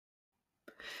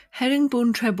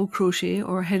Herringbone Treble Crochet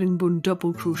or Herringbone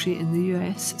Double Crochet in the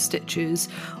US stitches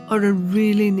are a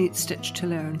really neat stitch to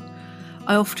learn.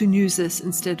 I often use this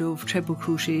instead of treble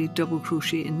crochet, double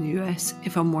crochet in the US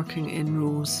if I'm working in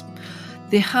rows.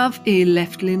 They have a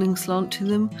left leaning slant to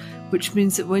them, which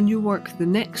means that when you work the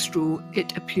next row,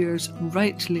 it appears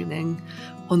right leaning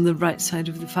on the right side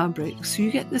of the fabric. So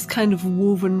you get this kind of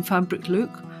woven fabric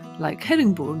look, like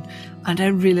herringbone, and I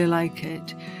really like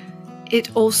it.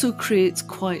 It also creates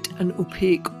quite an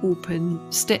opaque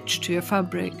open stitch to your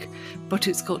fabric, but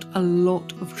it's got a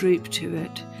lot of drape to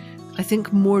it. I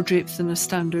think more drape than a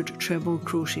standard treble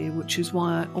crochet, which is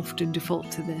why I often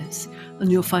default to this,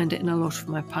 and you'll find it in a lot of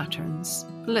my patterns.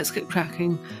 But let's get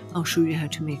cracking, I'll show you how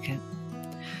to make it.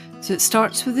 So it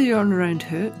starts with a yarn around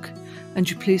hook, and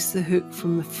you place the hook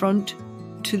from the front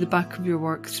to the back of your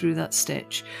work through that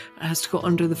stitch. It has to go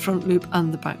under the front loop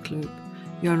and the back loop.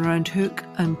 Yarn around hook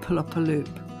and pull up a loop.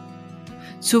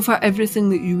 So far everything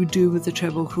that you would do with the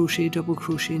treble crochet, double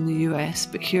crochet in the US,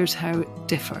 but here's how it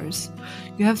differs.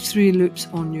 You have 3 loops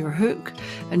on your hook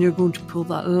and you're going to pull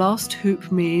that last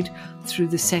hoop made through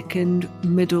the second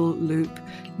middle loop,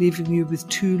 leaving you with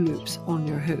 2 loops on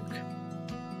your hook.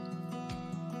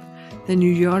 Then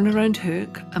you yarn around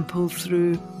hook and pull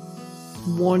through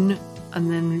 1,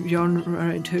 and then yarn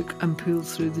around hook and pull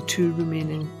through the 2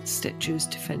 remaining stitches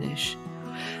to finish.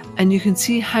 And you can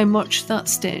see how much that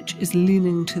stitch is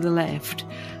leaning to the left.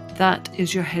 That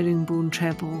is your herringbone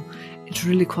treble. It's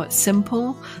really quite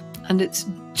simple and it's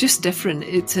just different.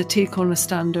 It's a take on a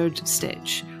standard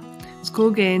stitch. Let's go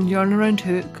again, yarn around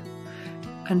hook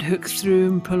and hook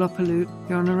through and pull up a loop,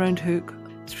 yarn around hook,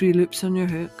 3 loops on your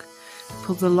hook,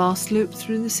 pull the last loop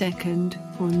through the second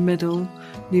or the middle,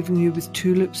 leaving you with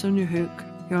 2 loops on your hook,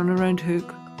 yarn around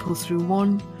hook, pull through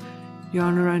 1,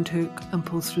 yarn around hook and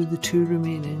pull through the 2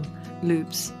 remaining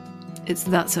loops. It's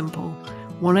that simple.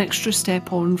 1 extra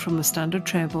step on from a standard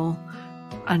treble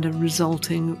and a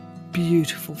resulting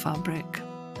beautiful fabric.